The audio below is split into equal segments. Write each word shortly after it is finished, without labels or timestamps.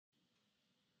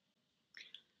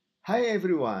Hi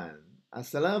everyone.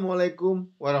 Assalamualaikum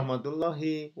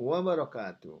warahmatullahi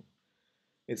wabarakatuh.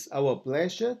 It's our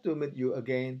pleasure to meet you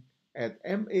again at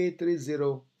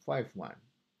MA3051.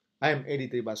 I'm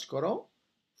Edy Tri Baskoro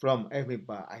from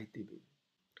FMIPA ITB.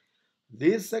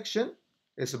 This section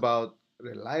is about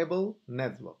reliable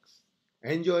networks.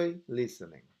 Enjoy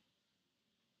listening.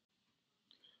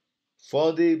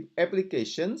 For the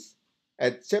applications,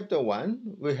 at chapter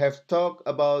 1, we have talked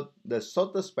about the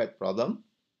shortest path problem,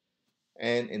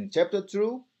 and in chapter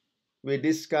 2, we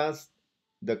discussed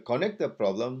the connector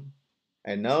problem,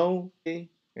 and now in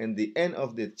the end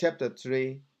of the chapter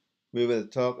 3 we will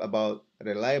talk about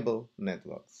reliable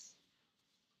networks.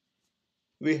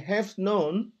 We have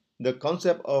known the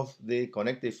concept of the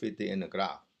connectivity in a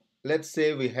graph. Let's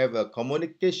say we have a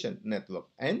communication network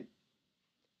N,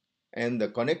 and the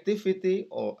connectivity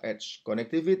or edge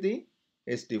connectivity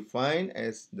is defined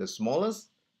as the smallest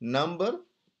number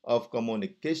of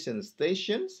communication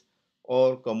stations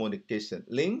or communication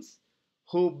links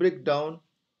whose breakdown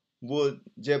would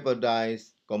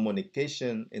jeopardize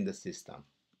communication in the system.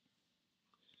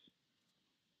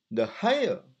 The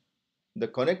higher the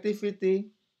connectivity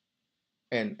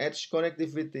and edge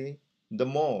connectivity, the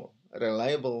more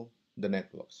reliable the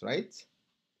networks, right?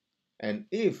 And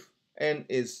if N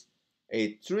is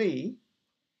a tree,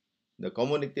 the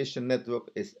communication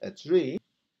network is a tree,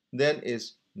 then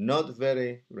it's not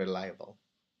very reliable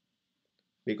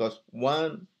because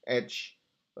one edge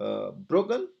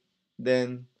broken,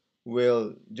 then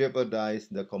will jeopardize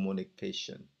the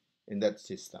communication in that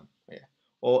system. Yeah.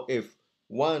 Or if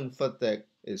one vertex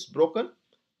is broken,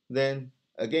 then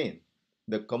again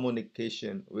the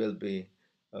communication will be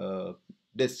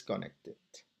disconnected.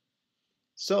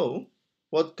 So,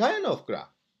 what kind of graph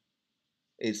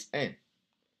is N,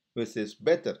 which is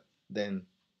better than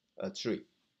a tree?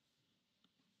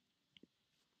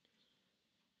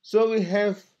 So we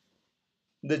have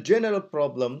the general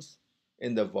problems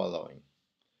in the following,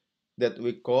 that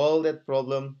we call that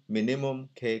problem minimum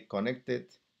k connected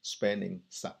spanning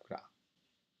subgraph.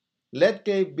 Let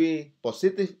k be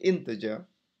positive integer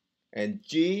and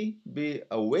G be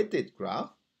a weighted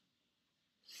graph.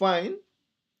 Find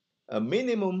a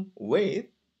minimum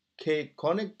weight k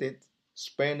connected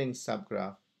spanning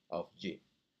subgraph of G.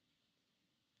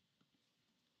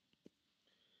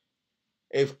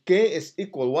 If k is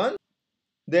equal 1,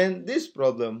 then this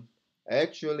problem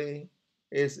actually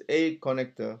is a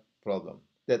connector problem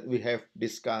that we have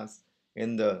discussed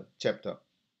in the chapter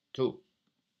 2.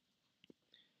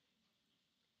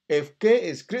 If k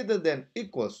is greater than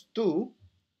equals 2,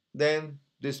 then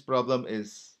this problem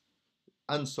is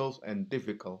unsolved and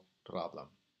difficult problem.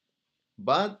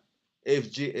 But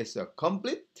if G is a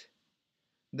complete,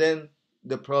 then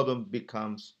the problem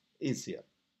becomes easier.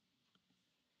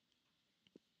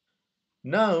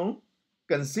 Now,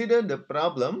 consider the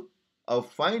problem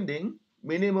of finding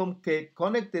minimum k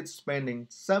connected spanning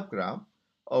subgraph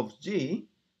of G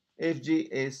if G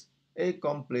is a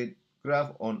complete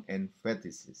graph on n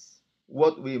vertices.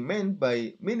 What we meant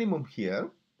by minimum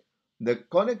here, the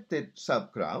connected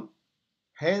subgraph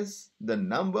has the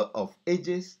number of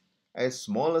edges as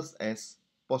smallest as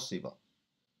possible.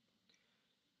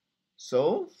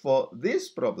 So, for this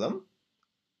problem,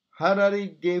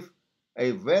 Harary gave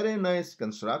a very nice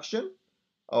construction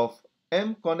of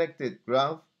M-connected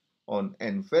graph on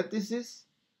n vertices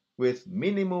with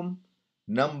minimum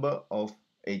number of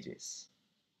edges.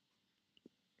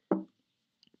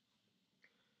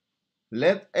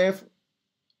 Let f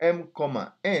m,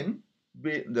 n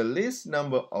be the least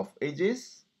number of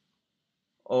edges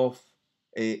of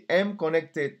a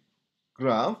M-connected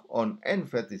graph on n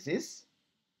vertices.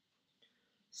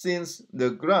 Since the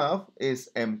graph is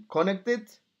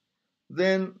M-connected,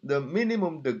 then the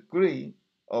minimum degree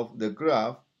of the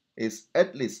graph is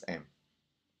at least m.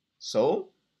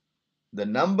 So, the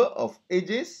number of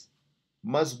edges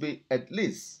must be at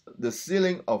least the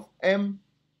ceiling of m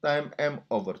times m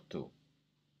over 2.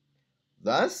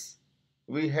 Thus,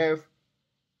 we have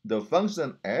the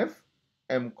function f,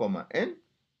 m, n,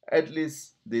 at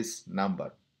least this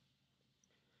number.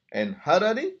 And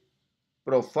Harary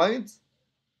provides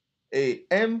a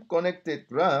M-connected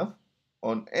graph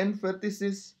on n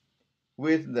vertices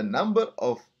with the number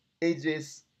of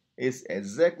edges is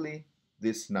exactly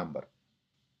this number.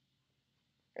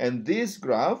 And these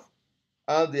graphs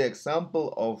are the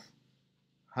example of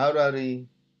Harary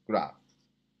graph.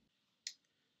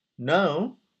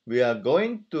 Now we are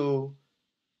going to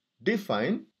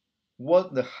define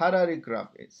what the Harary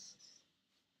graph is.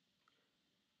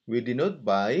 We denote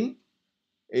by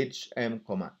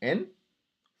hm, n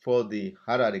for the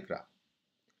Harary graph.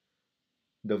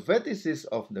 The vertices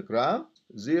of the graph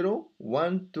 0,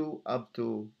 1, 2 up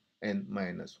to n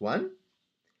minus 1,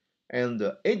 and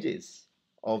the edges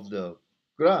of the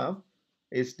graph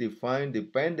is defined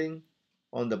depending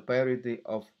on the parity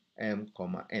of m,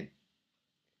 n.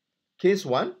 Case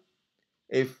 1,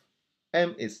 if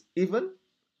m is even,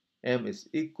 m is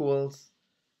equals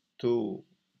to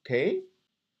k,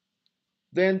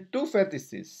 then two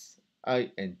vertices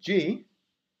I and G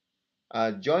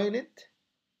are joined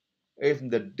if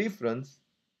the difference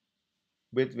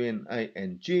between I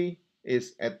and G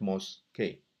is at most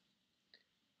k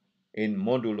in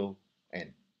modulo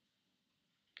n.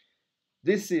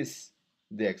 This is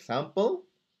the example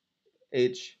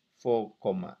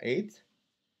H4, 8.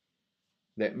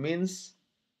 That means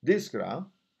this graph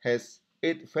has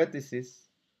 8 vertices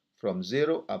from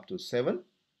 0 up to 7,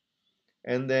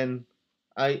 and then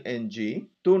I and G,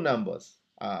 two numbers,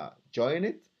 are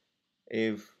joined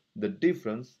if the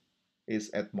difference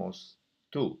is at most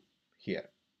 2 here.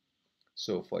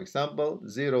 So for example,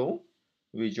 0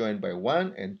 we join by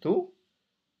 1 and 2,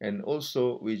 and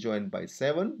also we join by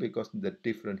 7 because the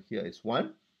difference here is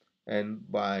 1,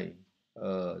 and by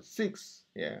 6,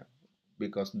 yeah,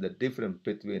 because the difference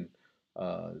between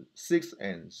 6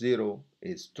 and 0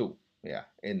 is 2, yeah,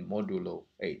 in modulo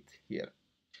 8 here.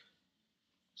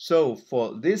 So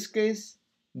for this case,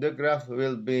 the graph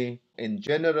will be in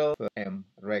general M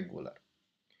regular.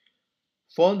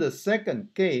 For the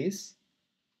second case,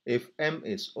 if M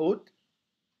is odd,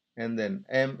 and then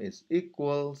M is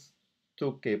equals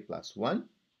to k plus 1,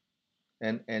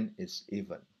 and N is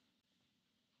even.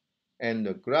 And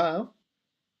the graph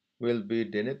will be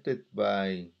denoted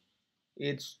by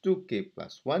its 2k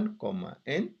plus 1,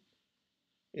 n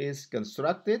is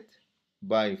constructed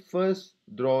by first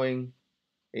drawing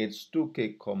its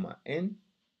 2k, n,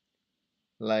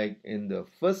 like in the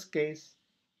first case,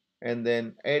 and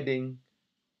then adding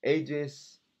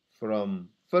edges from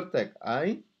vertex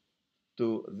I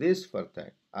to this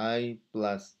vertex I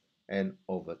plus n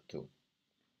over 2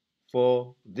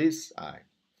 for this I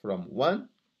from 1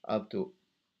 up to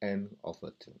n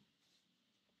over 2.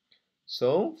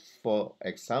 So for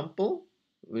example,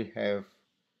 we have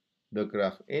the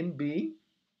graph NB,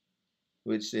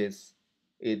 which is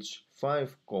H5,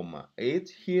 8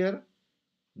 here.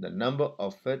 The number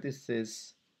of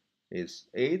vertices is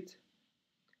 8.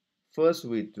 First,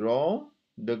 we draw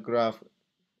the graph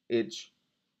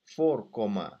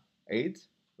H4, 8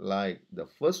 like the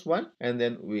first one, and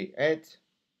then we add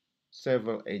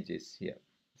several edges here.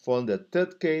 For the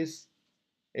third case,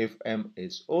 if M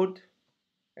is odd,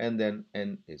 and then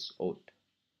N is odd,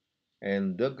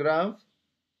 and the graph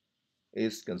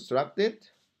is constructed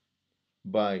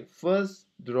by first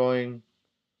drawing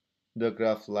the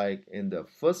graph like in the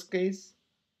first case,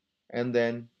 and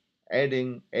then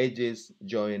adding edges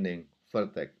joining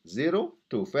vertex 0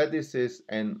 to vertices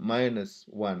n minus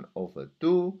 1 over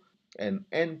 2 and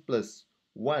n plus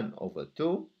 1 over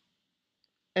 2,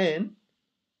 and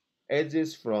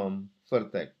edges from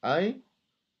vertex I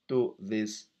to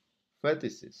these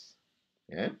vertices,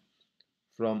 yeah,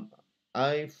 from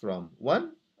I from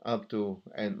 1 up to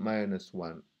n minus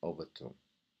 1 over 2.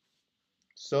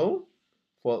 So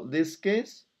for this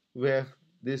case, we have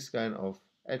this kind of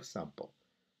example,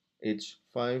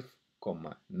 H5,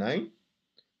 9.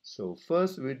 So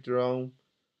first we draw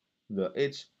the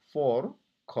H4,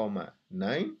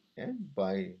 9, yeah,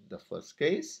 by the first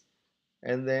case,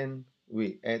 and then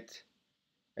we add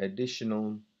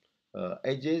additional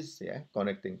edges, yeah,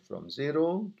 connecting from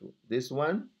 0 to this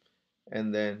one,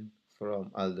 and then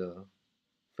from other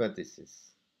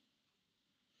vertices.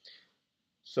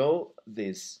 So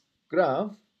this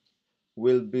graph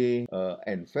will be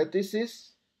n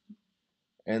vertices,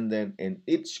 and then in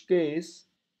each case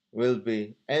will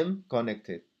be m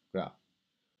connected graph.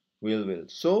 We will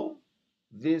show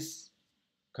this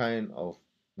kind of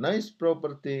nice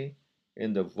property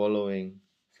in the following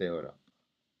theorem.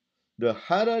 The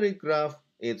Harary graph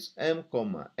is m,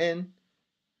 n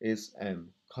is m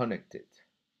connected.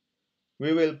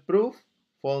 We will prove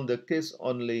for the case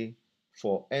only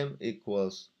for m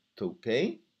equals to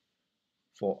k.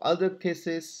 For other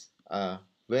cases are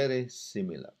very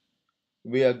similar.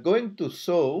 We are going to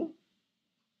show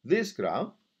this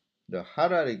graph, the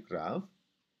Harary graph,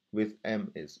 with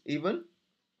m is even,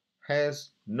 has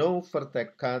no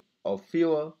vertex cut of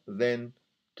fewer than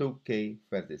 2k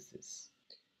vertices.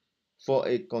 For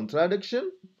a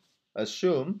contradiction,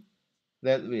 assume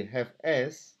that we have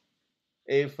S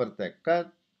a vertex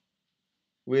cut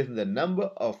with the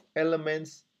number of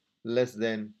elements less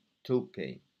than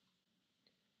 2k.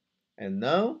 And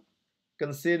now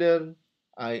consider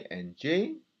I and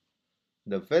J,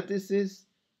 the vertices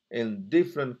in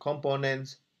different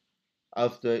components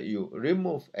after you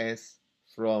remove S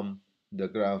from the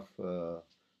graph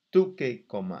 2k,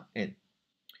 n.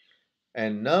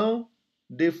 And now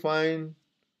define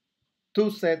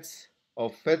two sets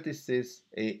of vertices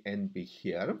A and B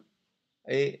here.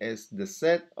 A is the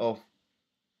set of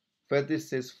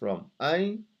vertices from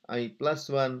I plus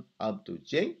 1 up to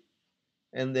j,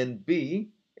 and then B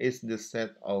is the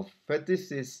set of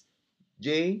vertices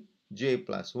j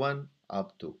plus 1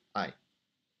 up to I.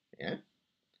 Yeah?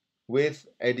 With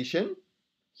addition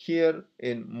here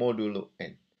in modulo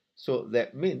n. So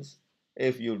that means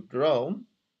if you draw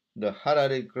the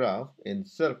Harary graph in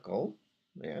circle,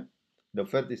 yeah, the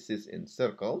vertices in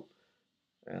circle,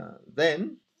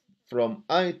 then from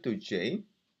I to j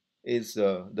is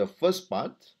the first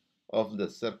part of the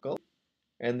circle,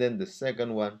 and then the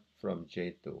second one from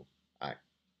j to I.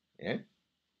 Yeah?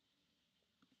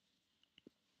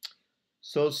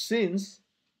 So since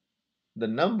the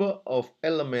number of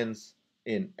elements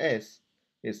in S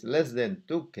is less than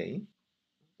 2k,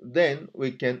 then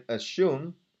we can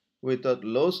assume without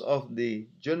loss of the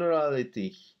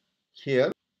generality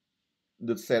here,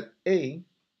 the set A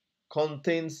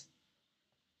contains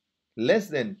less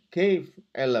than k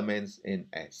elements in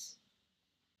S.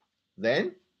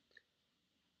 Then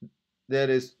there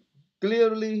is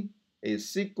clearly a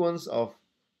sequence of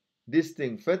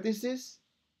distinct vertices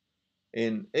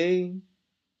in A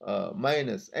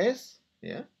minus S,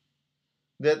 yeah,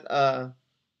 that are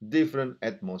different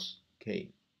at most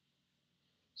k.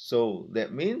 So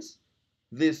that means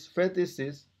these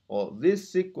vertices or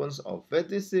this sequence of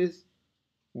vertices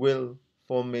will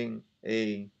forming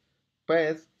a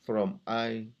path from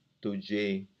I to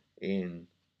j in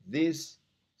this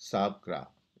subgraph.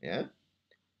 Yeah?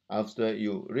 After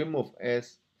you remove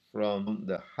S from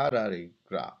the Harary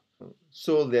graph.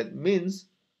 So that means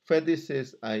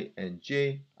vertices I and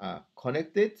j are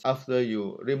connected after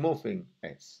you removing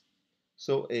S.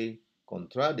 So a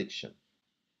contradiction,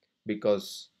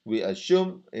 because we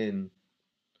assume in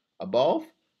above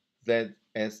that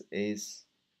S is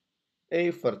a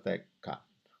vertex cut.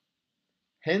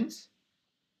 Hence,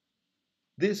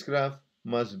 this graph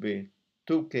must be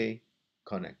 2k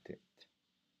connected.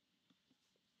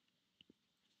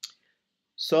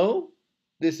 So,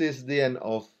 this is the end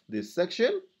of this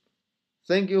section.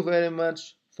 Thank you very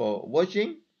much for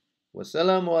watching.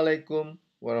 Wassalamualaikum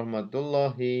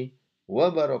warahmatullahi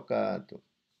wabarakatuh.